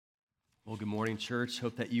Well, good morning, church.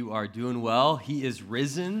 Hope that you are doing well. He is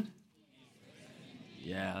risen.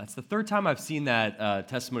 Yeah, that's the third time I've seen that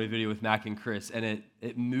testimony video with Mac and Chris, and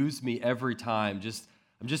it moves me every time.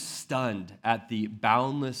 I'm just stunned at the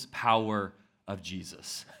boundless power of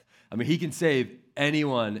Jesus. I mean, he can save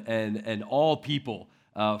anyone and all people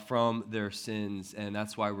from their sins, and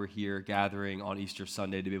that's why we're here gathering on Easter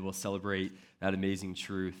Sunday to be able to celebrate that amazing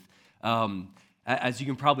truth. As you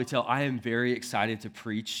can probably tell, I am very excited to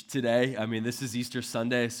preach today. I mean, this is Easter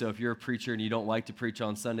Sunday, so if you're a preacher and you don't like to preach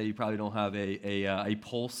on Sunday, you probably don't have a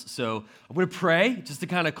pulse. So I'm going to pray just to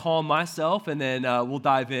kind of calm myself, and then we'll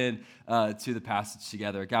dive in to the passage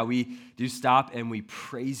together. God, we do stop and we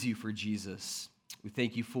praise you for Jesus. We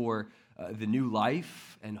thank you for the new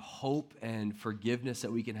life and hope and forgiveness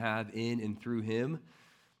that we can have in and through him.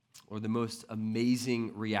 Or the most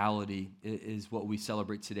amazing reality is what we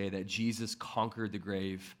celebrate today, that Jesus conquered the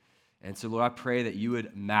grave. And so, Lord, I pray that you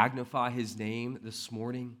would magnify his name this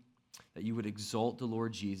morning, that you would exalt the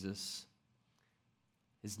Lord Jesus.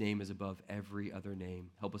 His name is above every other name.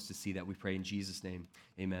 Help us to see that, we pray in Jesus' name.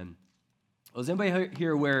 Amen. Well, does anybody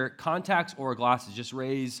here wear contacts or glasses? Just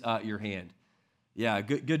raise your hand. Yeah,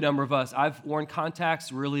 good number of us. I've worn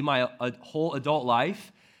contacts really my whole adult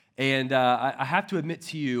life. And I have to admit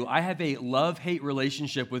to you, I have a love-hate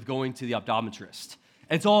relationship with going to the optometrist.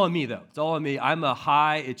 It's all on me, though. It's all on me. I'm a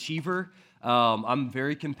high achiever. I'm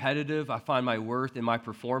very competitive. I find my worth in my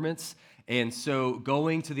performance. And so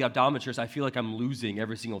going to the optometrist, I feel like I'm losing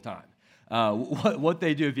every single time. What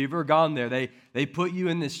they do, if you've ever gone there, they put you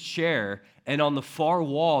in this chair, and on the far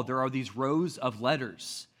wall, there are these rows of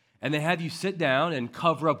letters. And they have you sit down and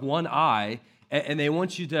cover up one eye, and they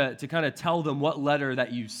want you to kind of tell them what letter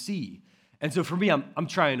that you see. And so for me, I'm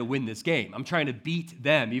trying to win this game. I'm trying to beat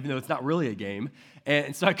them, even though it's not really a game.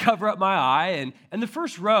 And so I cover up my eye, and the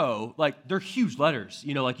first row, like, they're huge letters.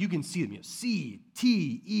 You know, like, you can see them, C,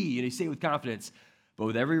 T, E, and you say it with confidence. But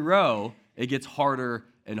with every row, it gets harder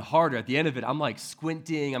and harder. At the end of it, I'm, like,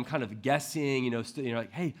 squinting. I'm kind of guessing,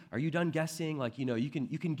 like, hey, are you done guessing? Like, you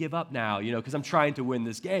can give up now, because I'm trying to win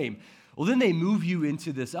this game. Well, then they move you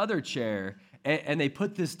into this other chair, and they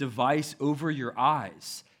put this device over your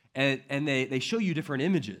eyes, and they show you different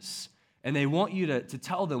images, and they want you to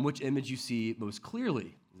tell them which image you see most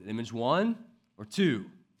clearly. Is it image 1 or 2?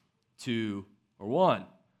 2 or 1?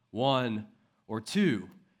 1 or 2?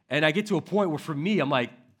 And I get to a point where for me, I'm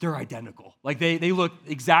like, they're identical. Like, they look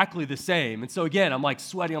exactly the same. And so again, I'm like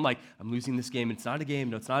sweating. I'm like, I'm losing this game. It's not a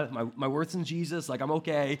game. No, it's not. My worth's in Jesus. Like, I'm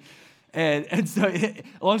okay. And so,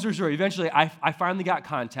 long story short, eventually I finally got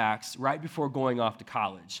contacts right before going off to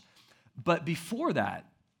college. But before that,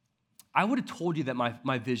 I would have told you that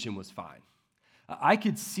my vision was fine. I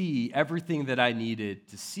could see everything that I needed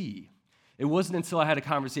to see. It wasn't until I had a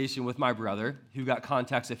conversation with my brother, who got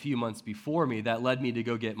contacts a few months before me, that led me to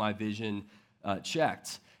go get my vision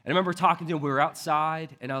checked. And I remember talking to him, we were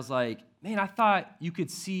outside, and I was like, man, I thought you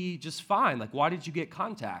could see just fine. Like, why did you get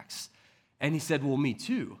contacts? And he said, well, me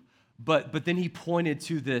too. But then he pointed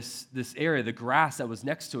to this area, the grass that was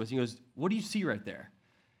next to us. He goes, what do you see right there?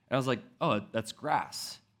 And I was like, oh, that's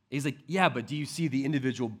grass. And he's like, yeah, but do you see the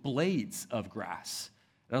individual blades of grass?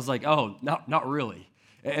 And I was like, oh, not really.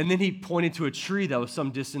 And then he pointed to a tree that was some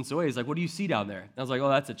distance away. He's like, what do you see down there? And I was like, oh,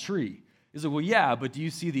 that's a tree. He's like, well, yeah, but do you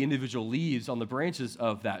see the individual leaves on the branches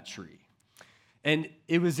of that tree? And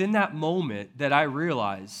it was in that moment that I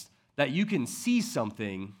realized that you can see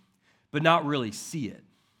something, but not really see it.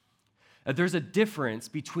 There's a difference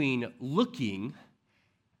between looking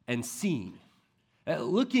and seeing.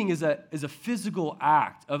 Looking is a physical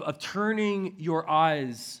act of turning your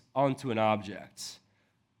eyes onto an object.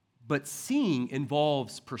 But seeing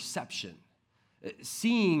involves perception.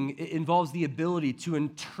 Seeing involves the ability to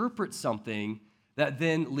interpret something that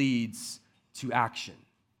then leads to action.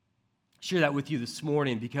 I share that with you this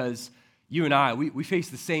morning because you and I, we face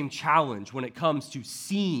the same challenge when it comes to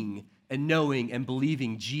seeing and knowing and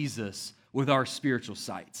believing Jesus with our spiritual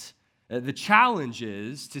sight. The challenge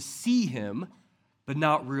is to see him, but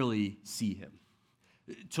not really see him.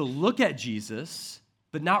 To look at Jesus,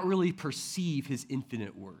 but not really perceive his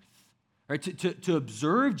infinite worth. Right? To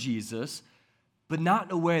observe Jesus, but not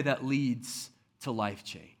in a way that leads to life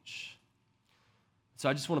change. So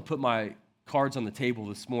I just want to put my cards on the table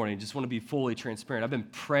this morning. Just want to be fully transparent. I've been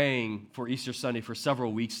praying for Easter Sunday for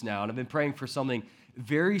several weeks now, and I've been praying for something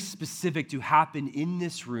very specific to happen in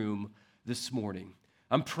this room this morning.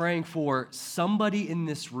 I'm praying for somebody in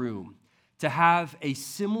this room to have a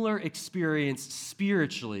similar experience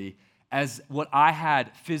spiritually as what I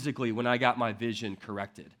had physically when I got my vision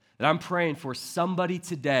corrected. And I'm praying for somebody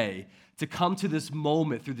today to come to this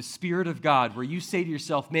moment through the Spirit of God where you say to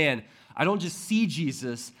yourself, man, I don't just see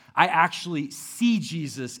Jesus, I actually see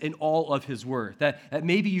Jesus in all of his word. That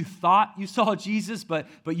maybe you thought you saw Jesus, but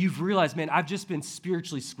you've realized, man, I've just been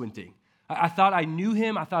spiritually squinting. I thought I knew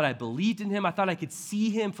him, I thought I believed in him, I thought I could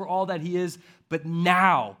see him for all that he is, but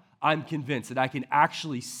now I'm convinced that I can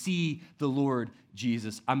actually see the Lord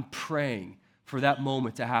Jesus. I'm praying for that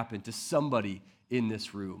moment to happen to somebody in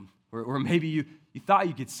this room, or maybe you thought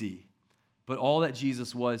you could see, but all that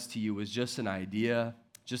Jesus was to you was just an idea,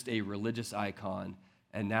 just a religious icon,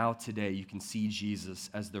 and now today you can see Jesus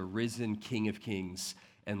as the risen King of Kings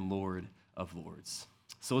and Lord of Lords.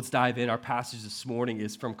 So let's dive in. Our passage this morning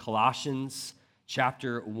is from Colossians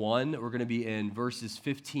chapter 1. We're going to be in verses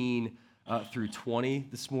 15 through 20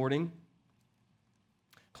 this morning.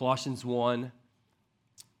 Colossians 1,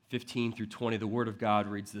 15 through 20. The Word of God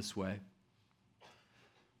reads this way.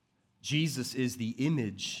 Jesus is the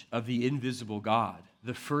image of the invisible God,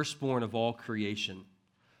 the firstborn of all creation.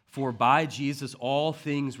 For by Jesus all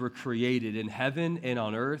things were created in heaven and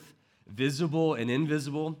on earth, visible and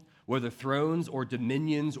invisible, whether thrones or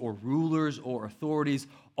dominions or rulers or authorities,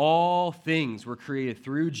 all things were created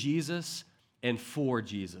through Jesus and for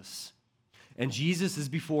Jesus. And Jesus is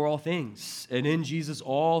before all things, and in Jesus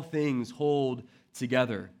all things hold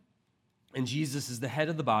together. And Jesus is the head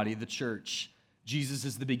of the body, the church. Jesus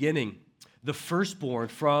is the beginning, the firstborn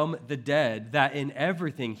from the dead, that in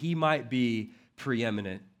everything he might be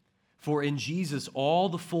preeminent. For in Jesus all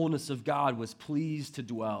the fullness of God was pleased to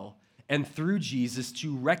dwell, and through Jesus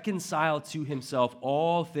to reconcile to himself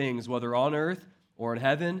all things, whether on earth or in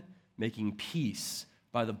heaven, making peace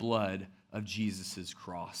by the blood of Jesus'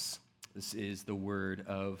 cross. This is the word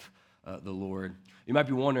of the Lord. You might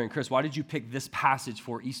be wondering, Chris, why did you pick this passage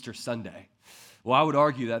for Easter Sunday? Well, I would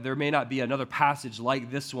argue that there may not be another passage like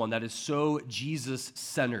this one that is so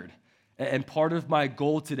Jesus-centered. And part of my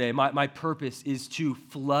goal today, my purpose, is to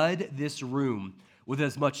flood this room with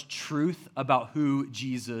as much truth about who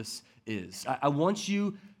Jesus is. I want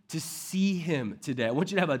you to see him today. I want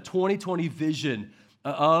you to have a 2020 vision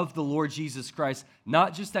of the Lord Jesus Christ,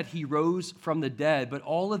 not just that he rose from the dead, but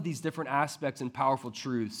all of these different aspects and powerful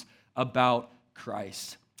truths about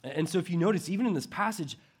Christ. And so if you notice, even in this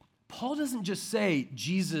passage, Paul doesn't just say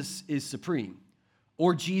Jesus is supreme,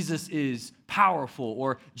 or Jesus is powerful,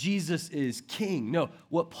 or Jesus is king. No,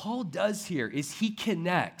 what Paul does here is he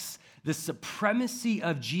connects the supremacy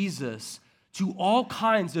of Jesus to all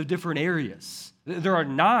kinds of different areas. There are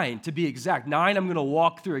 9 to be exact. 9 I'm going to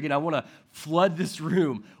walk through. Again, I want to flood this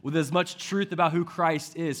room with as much truth about who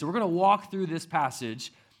Christ is. So we're going to walk through this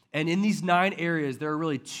passage, and in these 9 areas, there are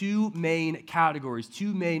really 2 main categories,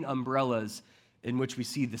 2 main umbrellas in which we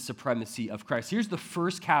see the supremacy of Christ. Here's the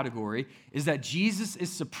first category, is that Jesus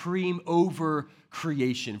is supreme over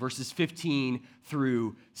creation, verses 15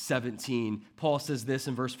 through 17. Paul says this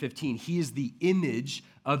in verse 15, he is the image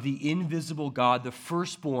of the invisible God, the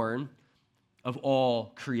firstborn of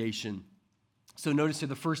all creation. So notice here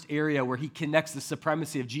the first area where he connects the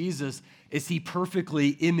supremacy of Jesus is he perfectly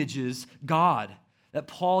images God. That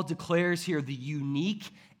Paul declares here the unique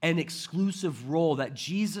and exclusive role that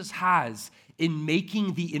Jesus has in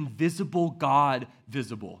making the invisible God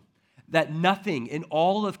visible. That nothing in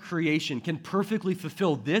all of creation can perfectly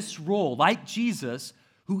fulfill this role like Jesus,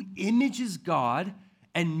 who images God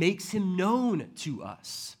and makes him known to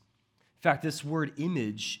us. In fact, this word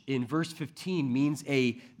image in verse 15 means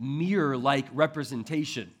a mirror-like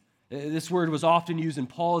representation. This word was often used in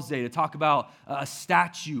Paul's day to talk about a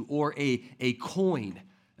statue or a coin.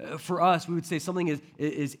 For us, we would say something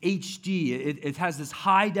is HD. It has this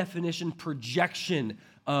high-definition projection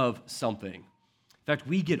of something. In fact,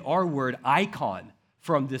 we get our word icon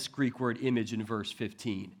from this Greek word image in verse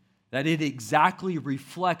 15, that it exactly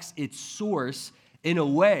reflects its source in a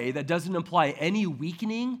way that doesn't imply any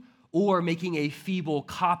weakening or making a feeble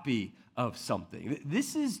copy of something.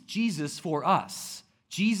 This is Jesus for us.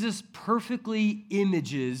 Jesus perfectly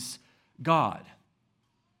images God.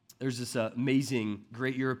 There's this amazing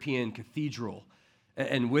great European cathedral,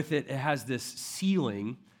 and with it, it has this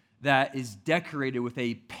ceiling that is decorated with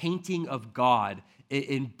a painting of God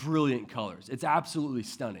in brilliant colors. It's absolutely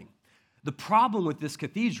stunning. The problem with this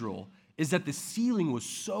cathedral is that the ceiling was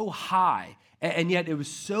so high, and yet it was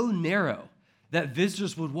so narrow that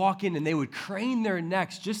visitors would walk in and they would crane their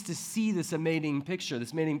necks just to see this amazing picture,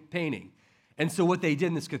 this amazing painting. And so what they did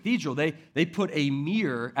in this cathedral, they put a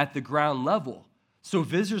mirror at the ground level. So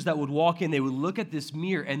visitors that would walk in, they would look at this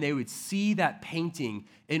mirror and they would see that painting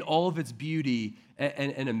in all of its beauty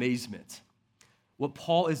and amazement. what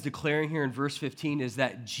Paul is declaring here in verse 15 is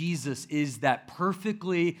that Jesus is that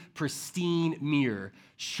perfectly pristine mirror,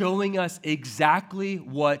 showing us exactly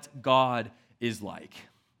what God is like.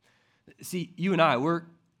 See, you and I, we're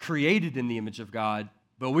created in the image of God,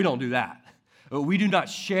 but we don't do that. We do not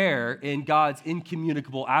share in God's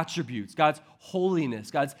incommunicable attributes, God's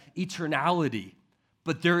holiness, God's eternality,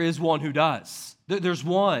 but there is one who does. There's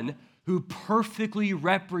one who perfectly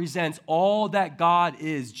represents all that God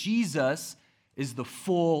is. Jesus is the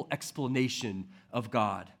full explanation of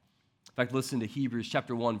God. In fact, listen to Hebrews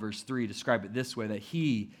chapter 1, verse 3, describe it this way, that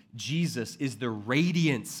he, Jesus, is the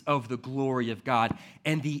radiance of the glory of God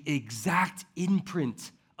and the exact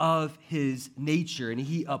imprint of his nature, and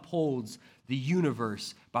he upholds the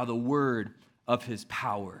universe by the word of his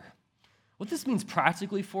power. What this means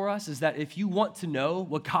practically for us is that if you want to know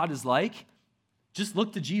what God is like, just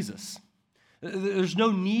look to Jesus. There's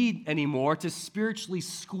no need anymore to spiritually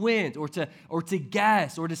squint or to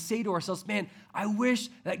guess or to say to ourselves, man, I wish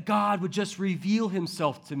that God would just reveal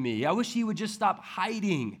himself to me. I wish he would just stop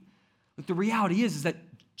hiding. But the reality is that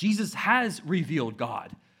Jesus has revealed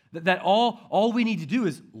God. That all we need to do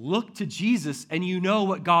is look to Jesus and you know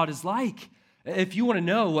what God is like. If you want to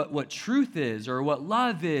know what truth is or what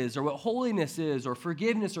love is or what holiness is or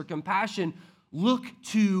forgiveness or compassion, look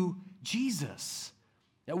to Jesus.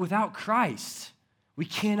 That without Christ, we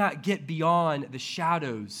cannot get beyond the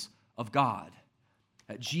shadows of God.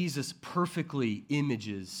 That Jesus perfectly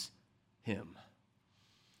images him.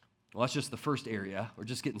 Well, that's just the first area. We're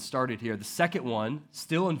just getting started here. The second one,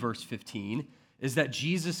 still in verse 15, is that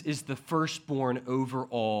Jesus is the firstborn over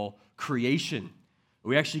all creation.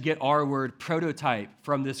 We actually get our word prototype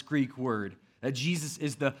from this Greek word, that Jesus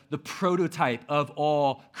is the prototype of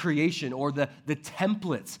all creation, or the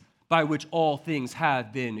template by which all things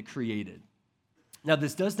have been created. Now,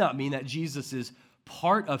 this does not mean that Jesus is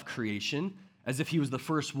part of creation, as if he was the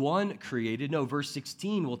first one created. No, verse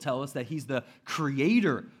 16 will tell us that he's the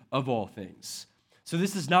creator of all things. So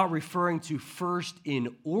this is not referring to first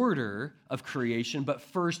in order of creation, but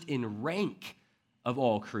first in rank of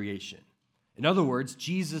all creation. In other words,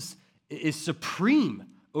 Jesus is supreme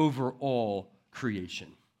over all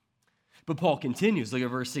creation. But Paul continues, look at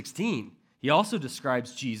verse 16. He also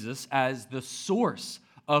describes Jesus as the source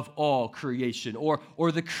of all creation, or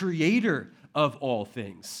the creator of all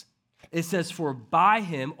things. It says, for by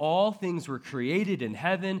him all things were created in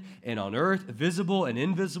heaven and on earth, visible and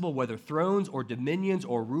invisible, whether thrones or dominions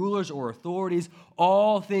or rulers or authorities,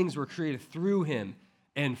 all things were created through him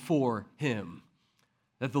and for him.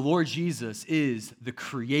 That the Lord Jesus is the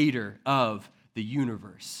creator of the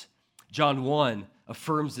universe. John 1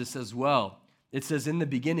 affirms this as well. It says, in the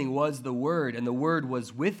beginning was the Word, and the Word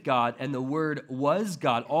was with God, and the Word was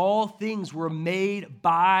God. All things were made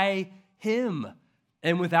by him,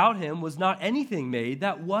 and without him was not anything made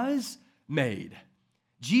that was made.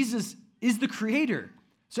 Jesus is the creator.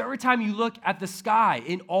 So every time you look at the sky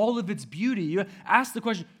in all of its beauty, you ask the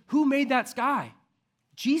question, who made that sky?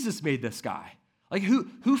 Jesus made the sky. Like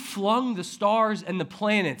who flung the stars and the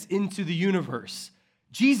planets into the universe?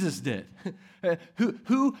 Jesus did.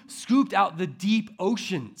 Who scooped out the deep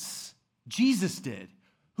oceans? Jesus did.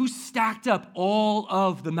 Who stacked up all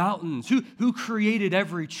of the mountains? Who created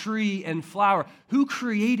every tree and flower? Who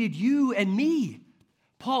created you and me?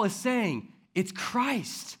 Paul is saying it's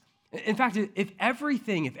Christ. In fact, if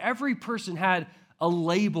every person had a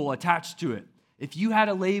label attached to it, if you had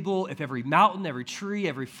a label, if every mountain, every tree,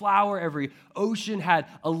 every flower, every ocean had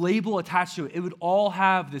a label attached to it, it would all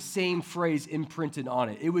have the same phrase imprinted on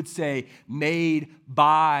it. It would say, made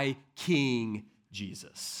by King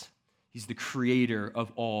Jesus. He's the creator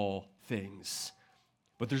of all things.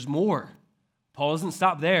 But there's more. Paul doesn't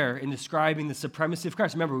stop there in describing the supremacy of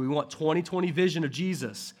Christ. Remember, we want 20/20 vision of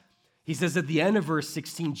Jesus. He says at the end of verse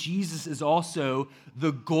 16, Jesus is also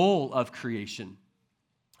the goal of creation.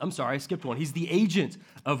 I'm sorry, I skipped one. He's the agent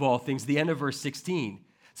of all things, the end of verse 16.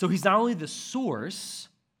 So he's not only the source,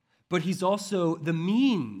 but he's also the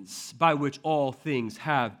means by which all things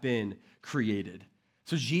have been created.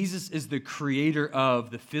 So Jesus is the creator of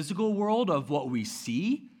the physical world, of what we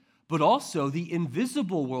see, but also the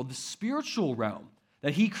invisible world, the spiritual realm,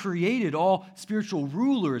 that he created all spiritual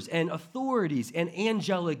rulers and authorities and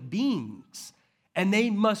angelic beings. And they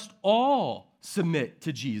must all submit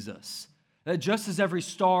to Jesus. That just as every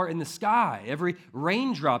star in the sky, every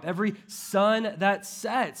raindrop, every sun that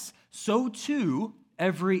sets, so too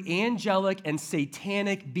every angelic and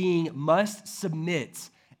satanic being must submit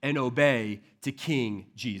and obey to King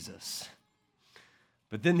Jesus.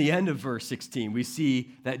 But then the end of verse 16, we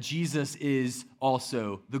see that Jesus is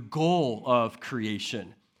also the goal of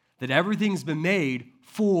creation, that everything's been made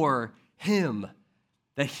for him.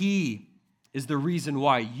 that he is the reason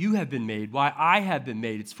why you have been made, why I have been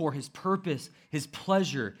made. It's for his purpose, his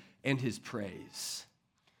pleasure, and his praise.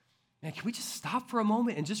 Man, can we just stop for a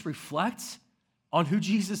moment and just reflect on who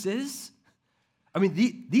Jesus is? I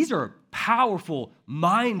mean, these are powerful,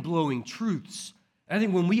 mind-blowing truths. And I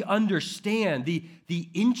think when we understand the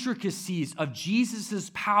intricacies of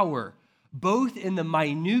Jesus' power, both in the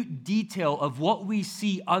minute detail of what we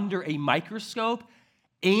see under a microscope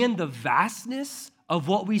and the vastness of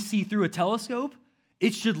what we see through a telescope,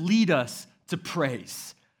 it should lead us to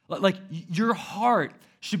praise. Like your heart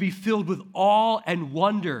should be filled with awe and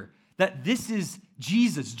wonder that this is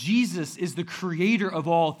Jesus. Jesus is the creator of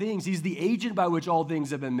all things. He's the agent by which all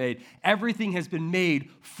things have been made. Everything has been made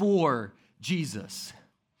for Jesus.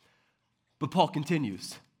 But Paul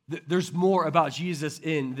continues. There's more about Jesus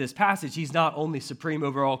in this passage. He's not only supreme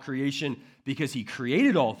over all creation because he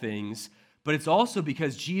created all things, but it's also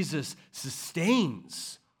because Jesus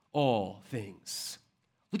sustains all things.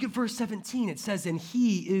 Look at verse 17. It says, and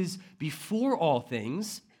he is before all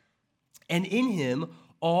things, and in him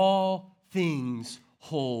all things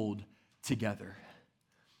hold together.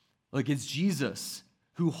 Look, it's Jesus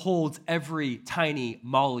who holds every tiny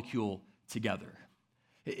molecule together.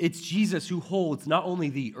 It's Jesus who holds not only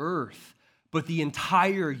the earth, but the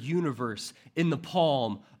entire universe in the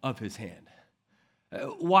palm of his hand.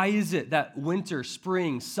 Why is it that winter,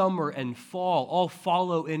 spring, summer, and fall all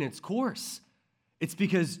follow in its course? It's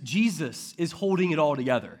because Jesus is holding it all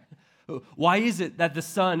together. Why is it that the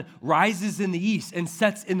sun rises in the east and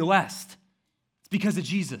sets in the west? It's because of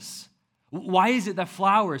Jesus. Why is it that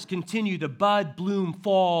flowers continue to bud, bloom,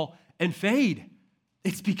 fall, and fade?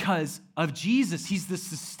 It's because of Jesus. He's the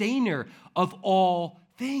sustainer of all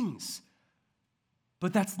things.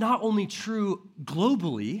 But that's not only true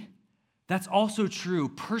globally, that's also true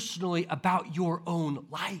personally about your own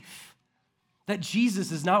life. That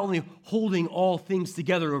Jesus is not only holding all things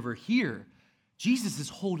together over here, Jesus is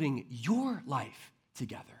holding your life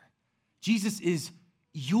together. Jesus is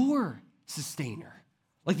your sustainer.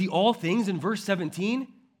 Like the all things in verse 17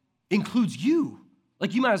 includes you.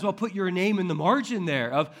 Like you might as well put your name in the margin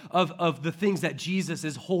there of the things that Jesus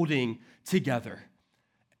is holding together.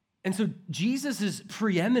 And so Jesus'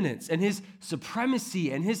 preeminence and his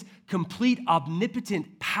supremacy and his complete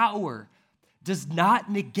omnipotent power does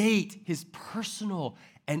not negate his personal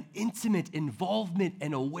and intimate involvement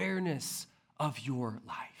and awareness of your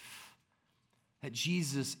life. That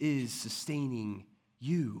Jesus is sustaining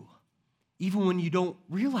you. Even when you don't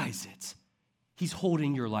realize it, he's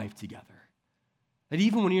holding your life together. That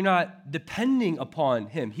even when you're not depending upon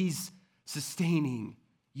him, he's sustaining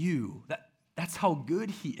you. That's how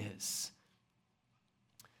good he is.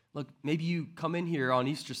 Look, maybe you come in here on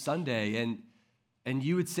Easter Sunday and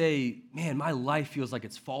you would say, man, my life feels like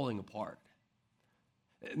it's falling apart.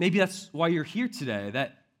 Maybe that's why you're here today,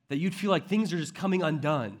 that you'd feel like things are just coming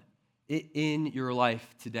undone in your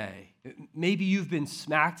life today. Maybe you've been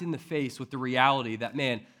smacked in the face with the reality that,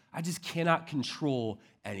 man, I just cannot control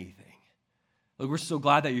anything. Look, we're so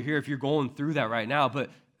glad that you're here if you're going through that right now, but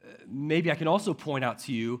maybe I can also point out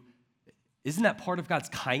to you, isn't that part of God's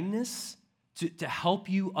kindness to help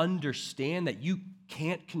you understand that you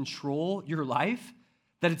can't control your life?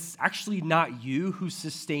 That it's actually not you who's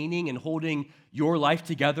sustaining and holding your life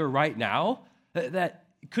together right now? That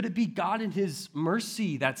could it be God in his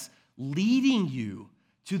mercy that's leading you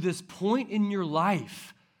to this point in your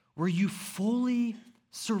life where you fully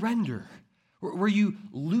surrender, where you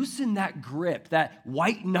loosen that grip, that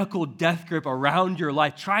white-knuckle death grip around your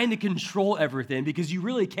life, trying to control everything because you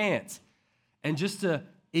really can't, and just to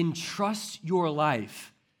entrust your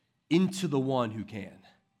life into the one who can.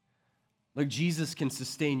 Like Jesus can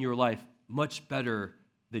sustain your life much better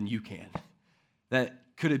than you can. That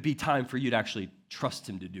could it be time for you to actually trust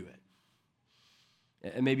him to do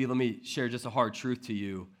it? And maybe let me share just a hard truth to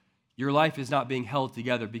you. Your life is not being held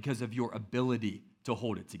together because of your ability to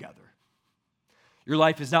hold it together. Your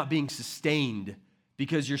life is not being sustained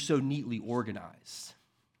because you're so neatly organized.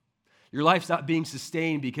 Your life's not being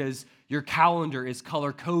sustained because your calendar is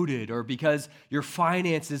color-coded or because your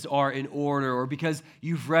finances are in order or because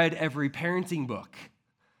you've read every parenting book.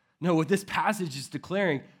 No, what this passage is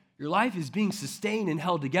declaring, your life is being sustained and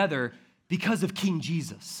held together because of King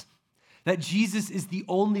Jesus. That Jesus is the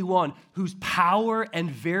only one whose power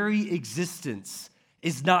and very existence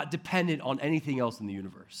is not dependent on anything else in the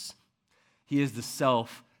universe. He is the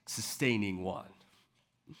self-sustaining one.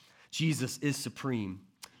 Jesus is supreme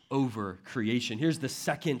over creation. Here's the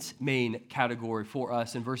second main category for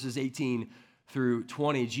us in verses 18 through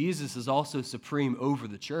 20. Jesus is also supreme over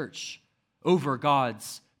the church, over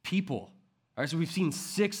God's people. All right, so we've seen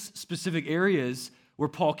 6 specific areas where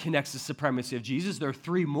Paul connects the supremacy of Jesus. There are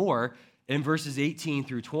three more in verses 18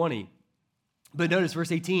 through 20. But notice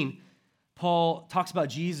verse 18, Paul talks about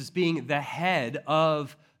Jesus being the head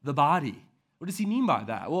of the body. What does he mean by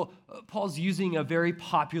that? Well, Paul's using a very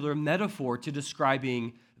popular metaphor to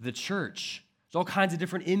describing the church. There's all kinds of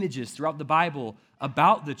different images throughout the Bible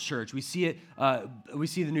about the church. We see it. We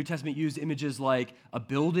see the New Testament use images like a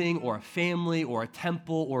building or a family or a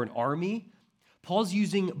temple or an army. Paul's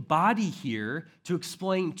using body here to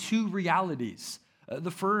explain two realities. The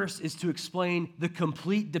first is to explain the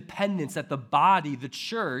complete dependence that the body, the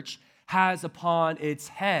church, has upon its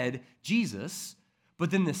head, Jesus. But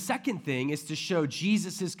then the second thing is to show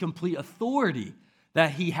Jesus' complete authority that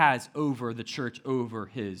he has over the church, over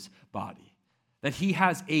his body. That he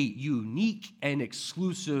has a unique and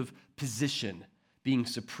exclusive position, being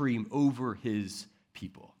supreme over his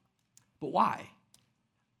people. But why?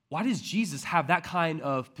 Why does Jesus have that kind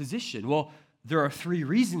of position? Well, there are three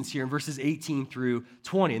reasons here in verses 18 through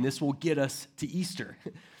 20, and this will get us to Easter.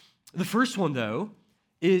 The first one, though,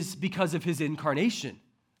 is because of his incarnation.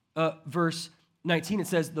 Verse 19, it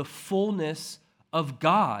says, the fullness of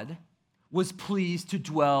God was pleased to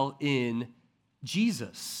dwell in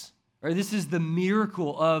Jesus. Right? This is the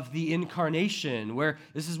miracle of the incarnation, where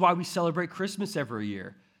this is why we celebrate Christmas every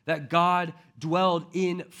year, that God dwelled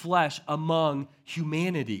in flesh among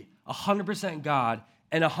humanity, 100% God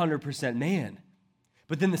and 100% man.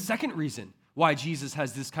 But then the second reason why Jesus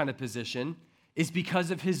has this kind of position is because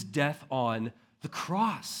of his death on the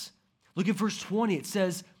cross. Look at verse 20. It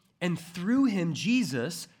says, and through him,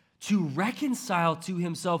 Jesus, to reconcile to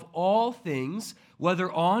himself all things,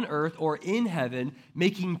 whether on earth or in heaven,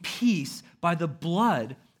 making peace by the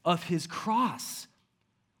blood of his cross.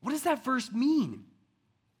 What does that verse mean?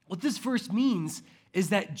 What this verse means is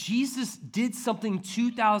that Jesus did something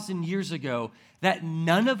 2,000 years ago that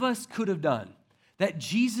none of us could have done. That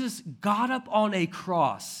Jesus got up on a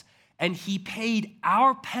cross and he paid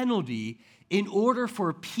our penalty in order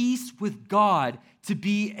for peace with God to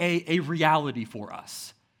be a reality for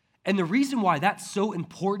us. And the reason why that's so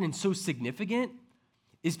important and so significant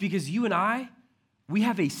is because you and I, we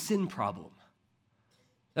have a sin problem.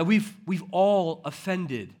 That we've all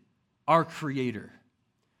offended our Creator.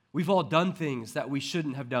 We've all done things that we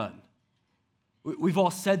shouldn't have done. We've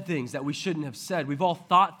all said things that we shouldn't have said. We've all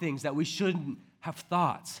thought things that we shouldn't have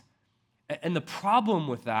thought. And the problem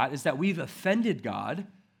with that is that we've offended God,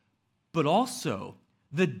 but also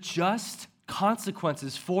the just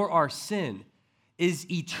consequences for our sin is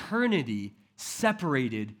eternity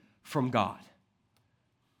separated from God.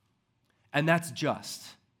 And that's just.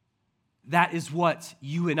 That is what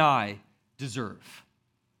you and I deserve.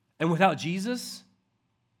 And without Jesus,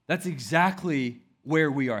 that's exactly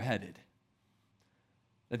where we are headed.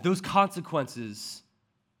 That those consequences,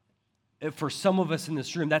 for some of us in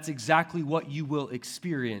this room, that's exactly what you will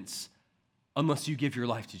experience unless you give your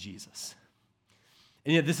life to Jesus.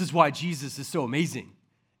 And yet this is why Jesus is so amazing,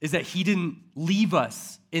 is that he didn't leave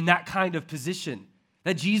us in that kind of position.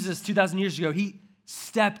 That Jesus, 2,000 years ago, he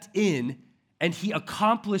stepped in and he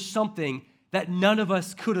accomplished something that none of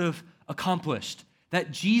us could have accomplished.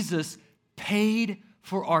 That Jesus paid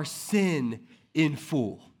for our sin in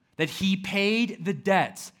full. That he paid the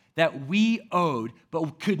debts that we owed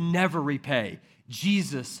but could never repay.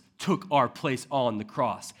 Jesus took our place on the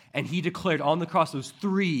cross. And he declared on the cross those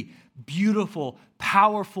three beautiful,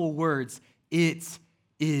 powerful words, it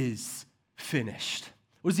is finished.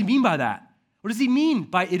 What does he mean by that? What does he mean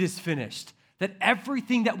by it is finished? That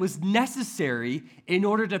everything that was necessary in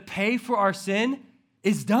order to pay for our sin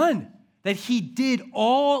is done. That he did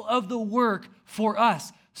all of the work for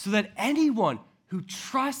us so that anyone who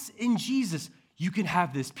trusts in Jesus, you can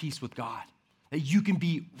have this peace with God. That you can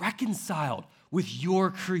be reconciled with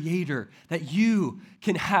your Creator. That you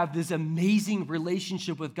can have this amazing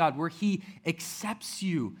relationship with God where he accepts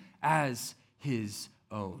you as his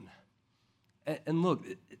own. And look,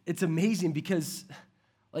 it's amazing because,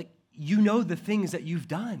 you know the things that you've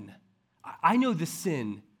done. I know the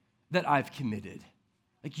sin that I've committed.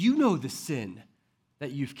 You know the sin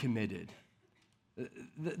that you've committed.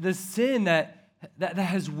 The sin that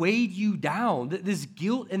has weighed you down, this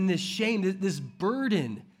guilt and this shame, this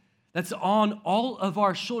burden that's on all of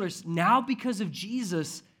our shoulders. Now, because of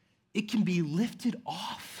Jesus, it can be lifted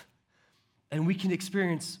off and we can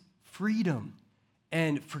experience freedom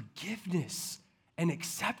and forgiveness and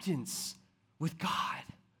acceptance with God.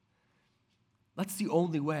 That's the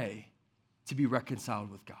only way to be reconciled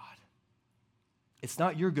with God. It's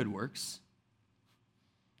not your good works.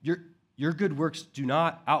 Your good works do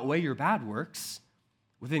not outweigh your bad works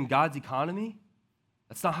within God's economy.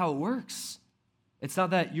 That's not how it works. It's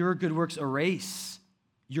not that your good works erase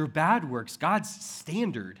your bad works, God's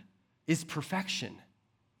standard is perfection.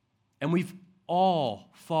 And we've all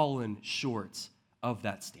fallen short of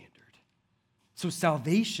that standard. So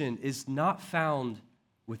salvation is not found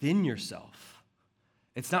within yourself.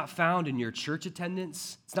 It's not found in your church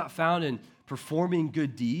attendance. It's not found in performing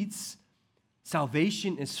good deeds.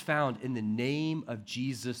 Salvation is found in the name of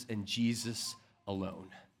Jesus and Jesus alone.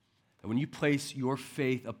 And when you place your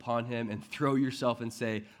faith upon him and throw yourself and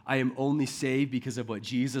say, I am only saved because of what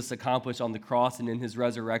Jesus accomplished on the cross and in his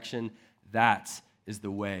resurrection, that is the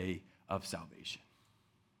way of salvation.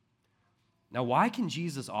 Now, why can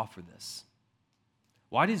Jesus offer this?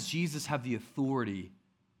 Why does Jesus have the authority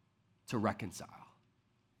to reconcile?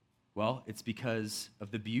 Well, it's because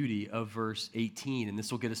of the beauty of verse 18, and this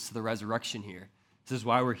will get us to the resurrection here. This is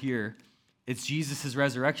why we're here. It's Jesus'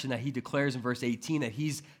 resurrection that he declares in verse 18 that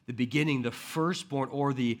he's the beginning, the firstborn,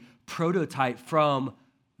 or the prototype from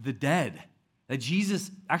the dead. That Jesus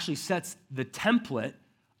actually sets the template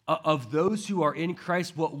of those who are in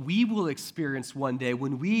Christ, what we will experience one day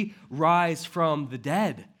when we rise from the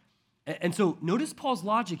dead. And so notice Paul's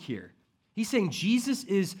logic here. He's saying Jesus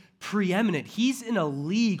is preeminent. He's in a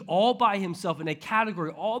league all by himself, in a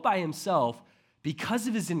category all by himself because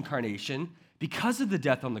of his incarnation, because of the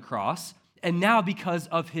death on the cross, and now because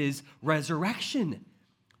of his resurrection.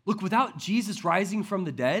 Look, without Jesus rising from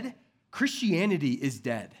the dead, Christianity is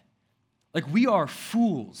dead. Like, we are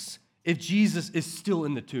fools if Jesus is still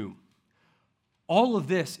in the tomb. All of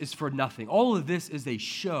this is for nothing. All of this is a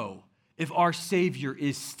show if our Savior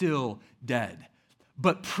is still dead.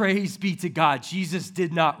 But praise be to God, Jesus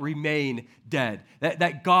did not remain dead.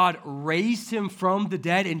 That God raised him from the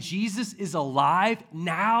dead, and Jesus is alive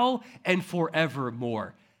now and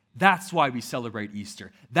forevermore. That's why we celebrate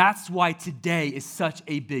Easter. That's why today is such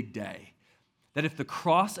a big day. That if the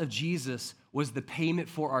cross of Jesus was the payment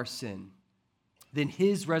for our sin, then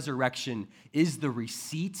his resurrection is the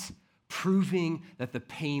receipt proving that the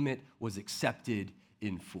payment was accepted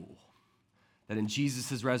in full. That in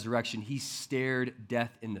Jesus' resurrection, he stared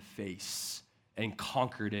death in the face and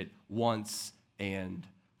conquered it once and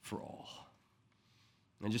for all.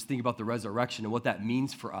 And just think about the resurrection and what that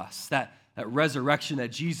means for us. That resurrection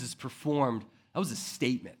that Jesus performed, that was a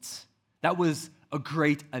statement. That was a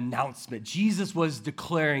great announcement. Jesus was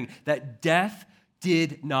declaring that death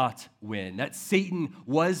did not win, that Satan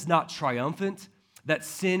was not triumphant, that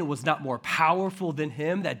sin was not more powerful than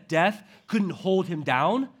him, that death couldn't hold him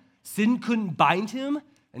down, sin couldn't bind him,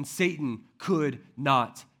 and Satan could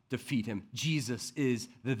not defeat him. Jesus is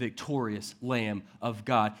the victorious Lamb of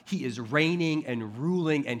God. He is reigning and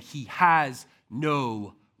ruling, and he has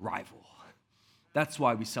no rival. That's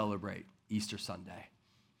why we celebrate Easter Sunday.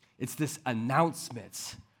 It's this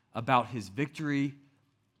announcement about his victory,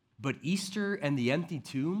 but Easter and the empty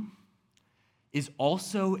tomb is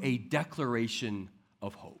also a declaration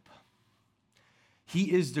of hope.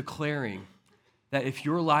 He is declaring that if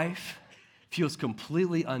your life feels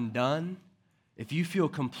completely undone, if you feel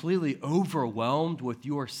completely overwhelmed with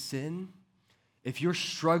your sin, if you're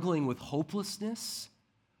struggling with hopelessness,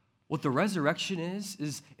 what the resurrection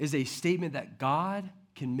is a statement that God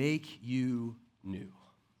can make you new.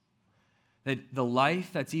 That the life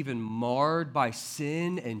that's even marred by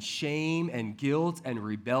sin and shame and guilt and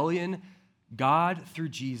rebellion, God, through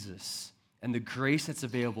Jesus and the grace that's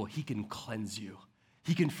available, he can cleanse you.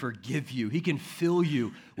 He can forgive you. He can fill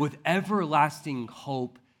you with everlasting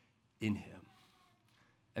hope in him.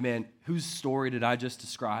 And man, whose story did I just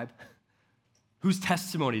describe? Whose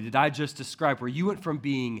testimony did I just describe where you went from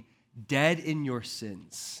being dead in your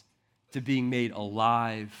sins to being made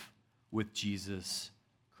alive with Jesus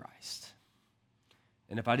Christ?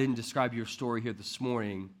 And if I didn't describe your story here this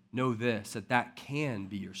morning, know this, that can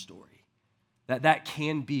be your story. That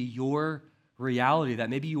can be your reality, that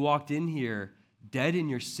maybe you walked in here dead in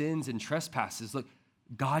your sins and trespasses. Look,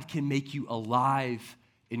 God can make you alive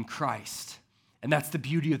in Christ. And that's the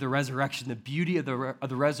beauty of the resurrection. The beauty of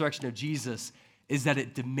the resurrection of Jesus is that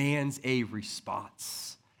it demands a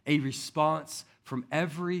response from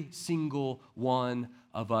every single one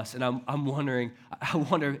of us. And I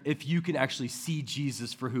wonder if you can actually see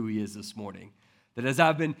Jesus for who he is this morning. That as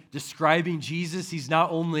I've been describing Jesus, he's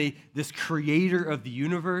not only this creator of the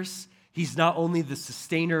universe, he's not only the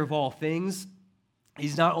sustainer of all things,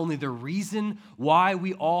 he's not only the reason why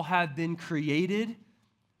we all have been created,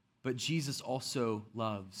 but Jesus also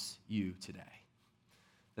loves you today.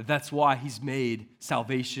 That's why he's made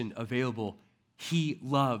salvation available. He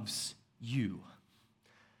loves you.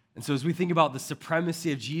 And so as we think about the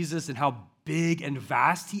supremacy of Jesus and how big and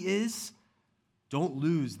vast he is, don't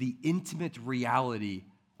lose the intimate reality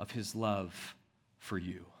of his love for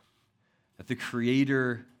you. that the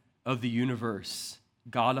creator of the universe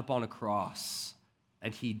got up on a cross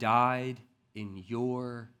and he died in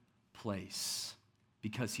your place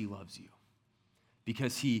because he loves you,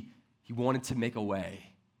 because he wanted to make a way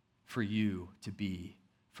for you to be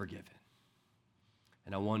forgiven.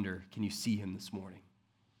 And I wonder, can you see him this morning?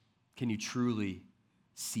 Can you truly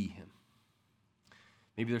see him?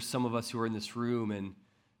 Maybe there's some of us who are in this room and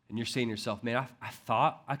you're saying to yourself, man, I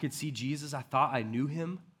thought I could see Jesus. I thought I knew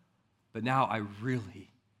him, but now I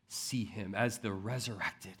really see him as the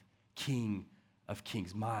resurrected King of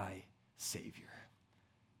Kings, my Savior.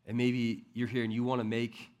 And maybe you're here and you want to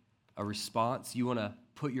make a response. You want to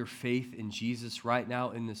put your faith in Jesus right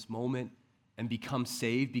now in this moment and become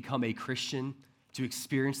saved, become a Christian, to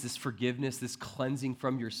experience this forgiveness, this cleansing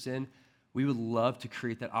from your sin. We would love to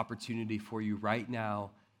create that opportunity for you right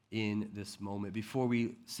now in this moment. Before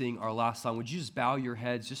we sing our last song, would you just bow your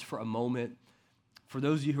heads just for a moment? For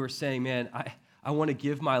those of you who are saying, man, I want to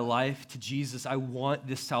give my life to Jesus. I want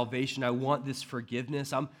this salvation. I want this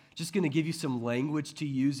forgiveness. I'm just going to give you some language to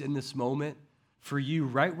use in this moment for you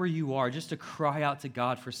right where you are, just to cry out to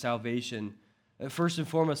God for salvation. First and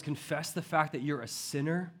foremost, confess the fact that you're a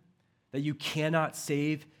sinner, that you cannot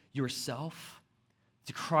save yourself.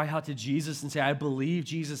 To cry out to Jesus and say, I believe,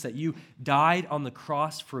 Jesus, that you died on the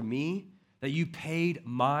cross for me, that you paid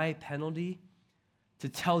my penalty. To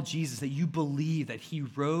tell Jesus that you believe that he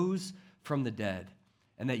rose from the dead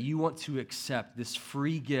and that you want to accept this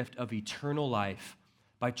free gift of eternal life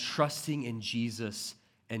by trusting in Jesus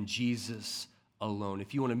and Jesus alone.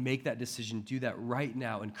 If you want to make that decision, do that right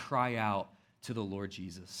now and cry out to the Lord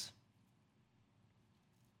Jesus.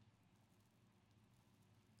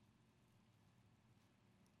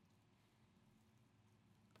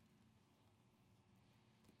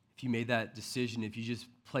 If you made that decision, if you just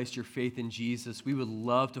placed your faith in Jesus, we would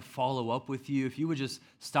love to follow up with you. If you would just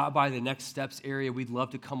stop by the next steps area, we'd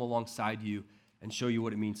love to come alongside you and show you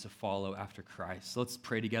what it means to follow after Christ. So let's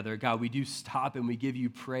pray together. God, we do stop and we give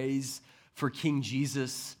you praise for King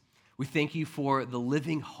Jesus. We thank you for the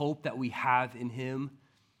living hope that we have in him.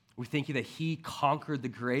 We thank you that he conquered the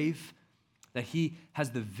grave, that he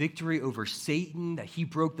has the victory over Satan, that he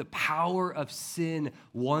broke the power of sin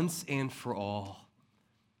once and for all.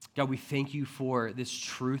 God, we thank you for this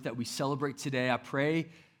truth that we celebrate today. I pray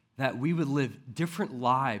that we would live different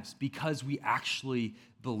lives because we actually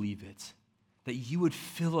believe it, that you would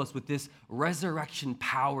fill us with this resurrection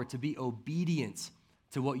power to be obedient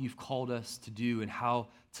to what you've called us to do and how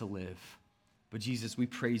to live. But Jesus, we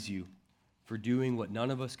praise you for doing what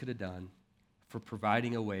none of us could have done, for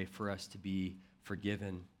providing a way for us to be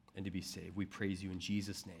forgiven and to be saved. We praise you in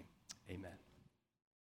Jesus' name. Amen.